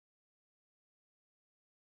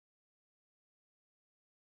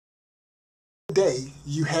Day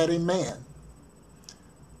you had a man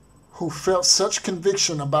who felt such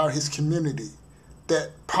conviction about his community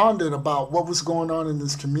that pondered about what was going on in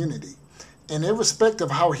this community, and irrespective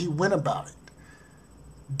of how he went about it,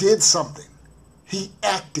 did something. He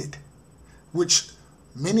acted, which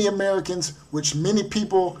many Americans, which many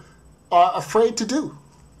people are afraid to do,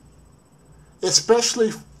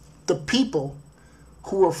 especially the people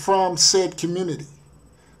who are from said community,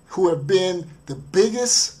 who have been the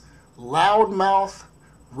biggest loudmouth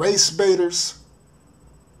race baiters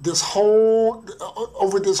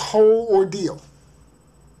over this whole ordeal.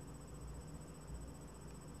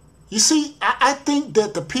 You see, I think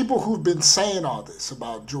that the people who've been saying all this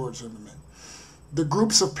about George Zimmerman, the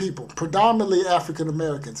groups of people, predominantly African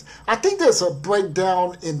Americans, I think there's a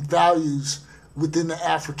breakdown in values within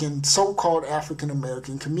the so-called African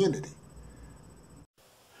American community.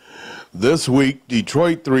 This week,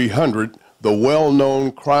 Detroit 300, the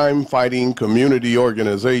well-known crime-fighting community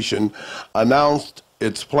organization, announced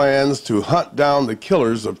its plans to hunt down the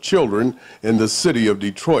killers of children in the city of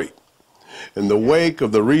Detroit. In the wake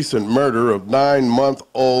of the recent murder of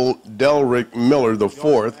 9-month-old Delrick Miller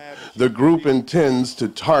IV, the group intends to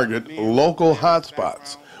target local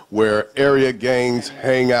hotspots where area gangs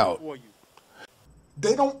hang out.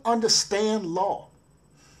 They don't understand law.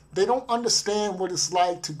 They don't understand what it's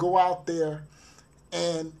like to go out there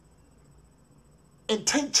and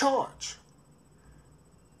take charge.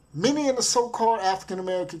 Many in the so-called African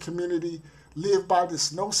American community live by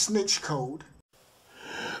this no snitch code.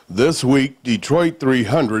 This week, Detroit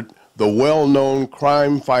 300, the well-known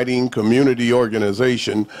crime-fighting community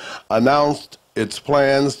organization, announced its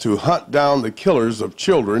plans to hunt down the killers of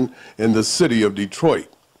children in the city of Detroit.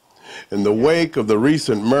 In the wake of the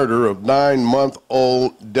recent murder of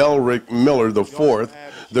 9-month-old Delrick Miller IV,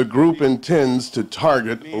 the group intends to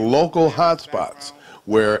target local hotspots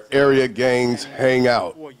where area gangs hang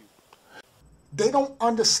out. They don't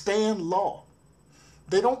understand law.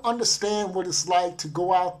 They don't understand what it's like to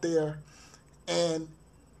go out there and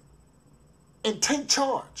take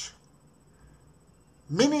charge.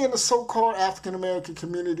 Many in the so-called African American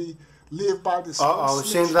community live by this. It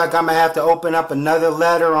seems like I'm gonna have to open up another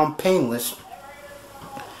letter on Painless.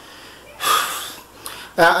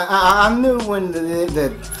 I knew when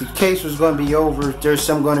the case was going to be over, there's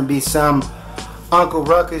going to be some Uncle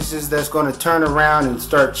Ruckuses that's going to turn around and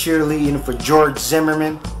start cheerleading for George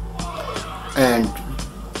Zimmerman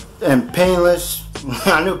and Painless.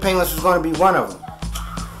 I knew Painless was going to be one of them.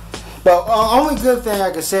 But only good thing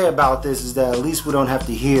I can say about this is that at least we don't have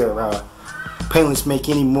to hear Painless make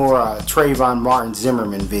any more Trayvon Martin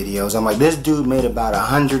Zimmerman videos. I'm like, this dude made about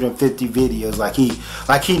 150 videos like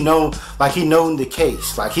he known the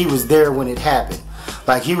case, like he was there when it happened,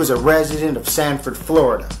 like he was a resident of Sanford,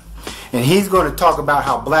 Florida. And he's going to talk about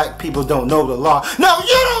how black people don't know the law. No,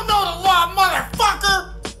 you don't know the law,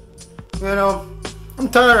 motherfucker! You know, I'm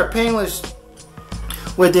tired of Painless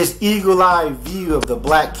with this eagle-eye view of the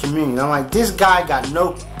black community. I'm like, this guy got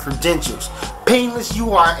no credentials. Painless,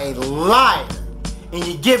 you are a liar. And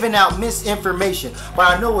you're giving out misinformation.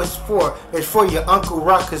 But I know it's for your Uncle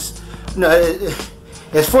Ruckus. No,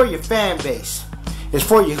 it's for your fan base. It's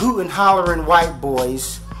for your hootin' hollering white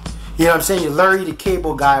boys. You know what I'm saying? Your Larry the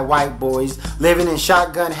Cable Guy white boys living in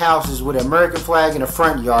shotgun houses with an American flag in the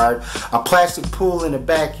front yard, a plastic pool in the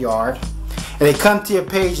backyard. And they come to your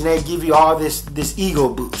page and they give you all this ego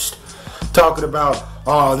boost. Talking about,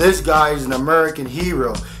 oh, this guy is an American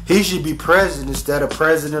hero. He should be president instead of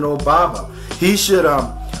President Obama. He should,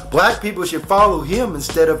 black people should follow him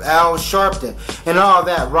instead of Al Sharpton. And all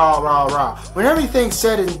that rah, rah, rah. When everything's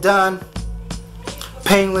said and done,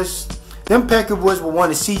 Painless, them Pecker boys will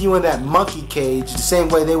want to see you in that monkey cage the same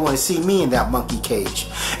way they want to see me in that monkey cage.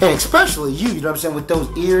 And especially you know what I'm saying, with those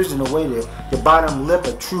ears and the way your bottom lip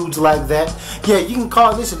protrudes like that. Yeah, you can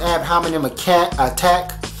call this an ad hominem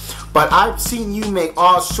attack, but I've seen you make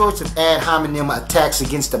all sorts of ad hominem attacks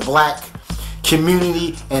against the black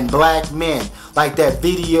community and black men. Like that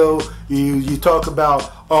video you talk about,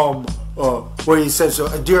 where you said, so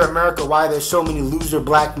dear America, why there's so many loser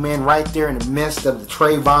black men right there in the midst of the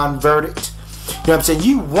Trayvon verdict. You know what I'm saying?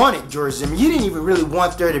 You wanted George Zimmerman. You didn't even really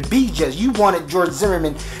want there to be just. You wanted George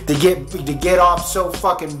Zimmerman to get off so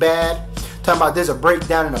fucking bad. Talking about there's a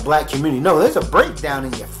breakdown in the black community. No, there's a breakdown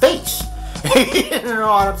in your face. You know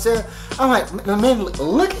what I'm saying? I'm like, man,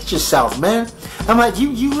 look at yourself, man. I'm like,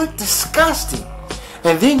 you look disgusting.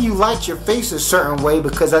 And then you light your face a certain way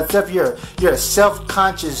because that's if you're a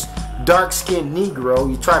self-conscious dark-skinned Negro.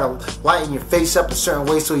 You try to lighten your face up a certain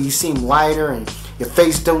way so you seem lighter and your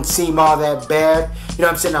face don't seem all that bad. You know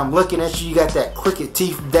what I'm saying? I'm looking at you. You got that crooked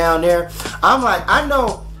teeth down there. I'm like, I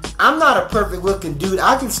know I'm not a perfect looking dude.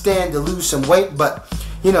 I can stand to lose some weight, but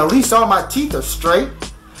you know, at least all my teeth are straight.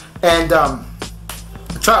 And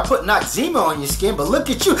try to put Noxzema on your skin, but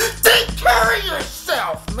look at you. Take care of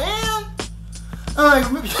yourself, man.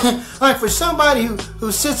 Like for somebody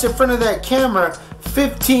who sits in front of that camera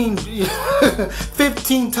 15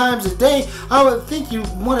 times a day, I would think you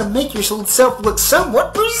want to make yourself look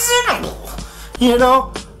somewhat presentable. You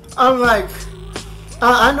know, I'm like,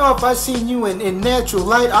 I know if I seen you in natural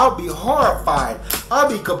light, I'll be horrified. I'll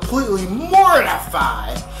be completely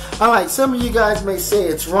mortified. I like, some of you guys may say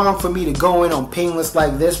it's wrong for me to go in on Painless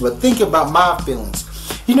like this, but think about my feelings.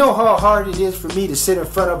 You know how hard it is for me to sit in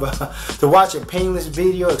front of to watch a Painless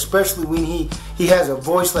video, especially when he has a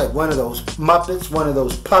voice like one of those Muppets, one of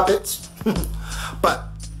those puppets. But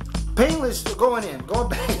Painless, going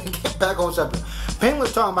back, get back on something.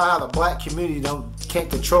 Painless talking about how the black community can't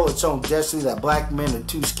control its own destiny, that black men are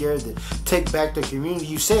too scared to take back their community.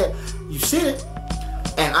 You said it.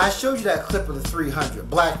 And I showed you that clip of the 300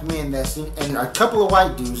 black men and a couple of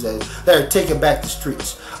white dudes that are taking back the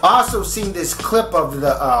streets. I also seen this clip of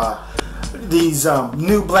these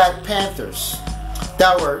new Black Panthers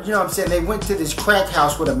that were, you know what I'm saying, they went to this crack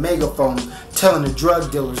house with a megaphone telling the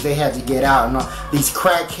drug dealers they had to get out, and these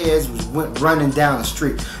crackheads went running down the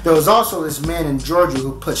street. There was also this man in Georgia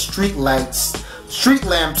who put street lamps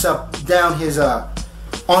up down his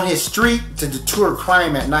on his street to deter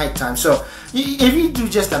crime at nighttime. So if you do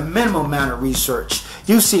just a minimum amount of research,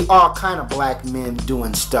 you see all kind of black men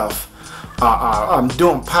doing stuff,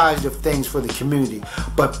 doing positive things for the community.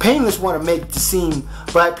 But Painless want to make it seem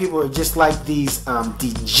black people are just like these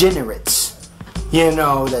degenerates, you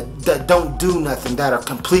know, that don't do nothing, that are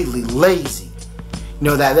completely lazy, you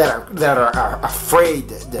know, that are afraid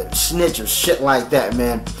that snitch or shit like that,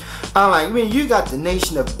 man. I'm like, man, you got the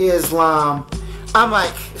Nation of Islam. I'm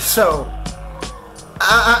like, so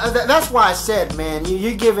that's why I said, man,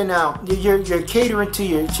 you're giving out, you're catering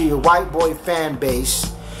to your white boy fan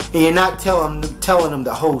base, and you're not telling them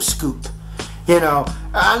the whole scoop. You know,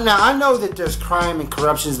 now I know that there's crime and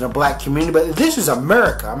corruption in the black community, but this is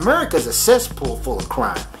America. America's a cesspool full of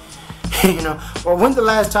crime. You know, well, when's the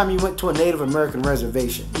last time you went to a Native American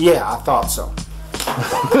reservation? Yeah, I thought so.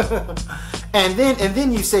 And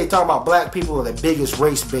then you talk about black people are the biggest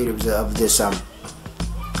race baiters of this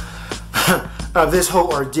this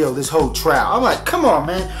whole ordeal, this whole trial. I'm like, come on,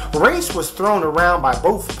 man. Race was thrown around by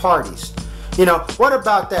both parties. You know, what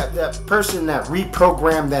about that person that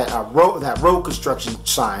reprogrammed that road construction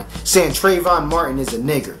sign saying Trayvon Martin is a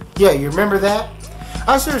nigger? Yeah, you remember that?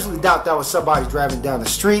 I seriously doubt that was somebody driving down the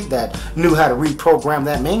street that knew how to reprogram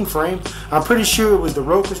that mainframe. I'm pretty sure it was the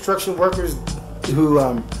road construction workers who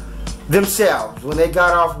themselves, when they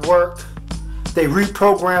got off work, they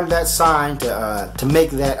reprogrammed that sign to make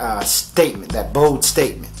that statement, that bold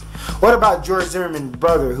statement. What about George Zimmerman's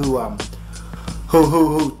brother who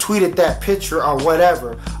tweeted that picture or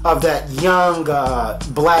whatever of that young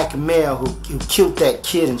black male who killed that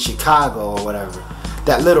kid in Chicago or whatever,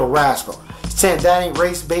 that little rascal, saying that ain't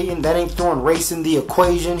race baiting, that ain't throwing race in the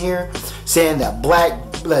equation here, saying that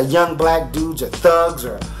young black dudes are thugs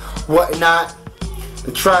or whatnot,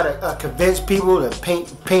 to try to convince people to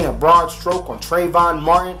paint a broad stroke on Trayvon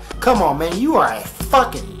Martin. Come on, man, you are a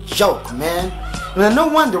fucking joke, man. And no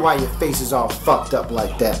wonder why your face is all fucked up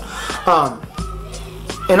like that.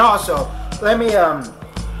 And also, let me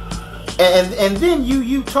and then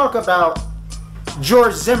you talk about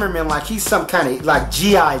George Zimmerman like he's some kind of like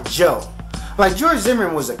G.I. Joe. Like, George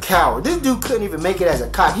Zimmerman was a coward. This dude couldn't even make it as a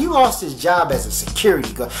cop. He lost his job as a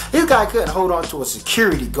security guard. This guy couldn't hold on to a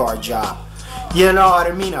security guard job. You know what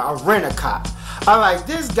I mean? A rent-a-cop. I like,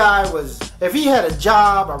 this guy was, if he had a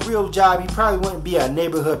job, a real job, he probably wouldn't be a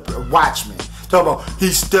neighborhood watchman. Talking about,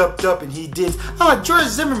 he stepped up and he did. I'm like, George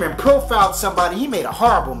Zimmerman profiled somebody, he made a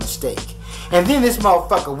horrible mistake. And then this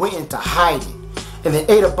motherfucker went into hiding. And then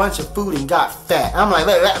ate a bunch of food and got fat. I'm like,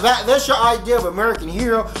 that's your idea of American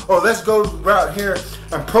hero? Or let's go out here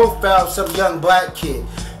and profile some young black kid.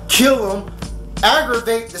 Kill him,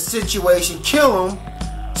 aggravate the situation, kill him,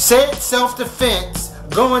 say it's self-defense,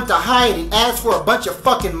 go into hiding, ask for a bunch of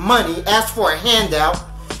fucking money, ask for a handout,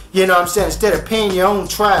 you know what I'm saying, instead of paying your own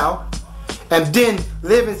trial, and then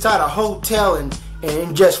live inside a hotel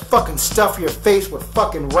and just fucking stuff your face with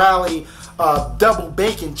fucking rally double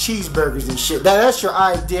bacon cheeseburgers and shit. That's your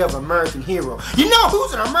idea of American hero. You know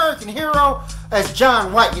who's an American hero? That's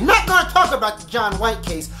John White. You're not going to talk about the John White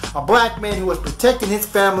case, a black man who was protecting his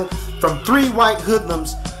family from 3 white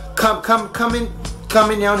hoodlums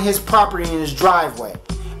coming on his property in his driveway.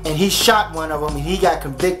 and he shot one of them, and he got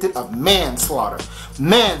convicted of manslaughter.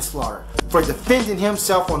 Manslaughter for defending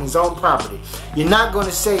himself on his own property. You're not going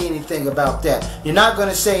to say anything about that. You're not going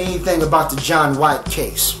to say anything about the John White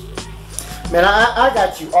case. Man, I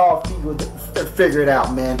got you all figured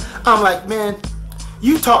out, man. I'm like, man,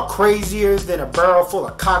 you talk crazier than a barrel full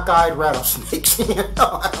of cockeyed rattlesnakes. You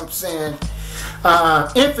know what I'm saying?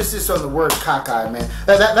 Emphasis on the word cockeyed, man.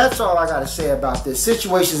 That's all I got to say about this.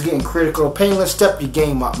 Situation's getting critical. Painless, step your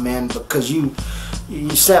game up, man, because you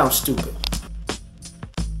sound stupid.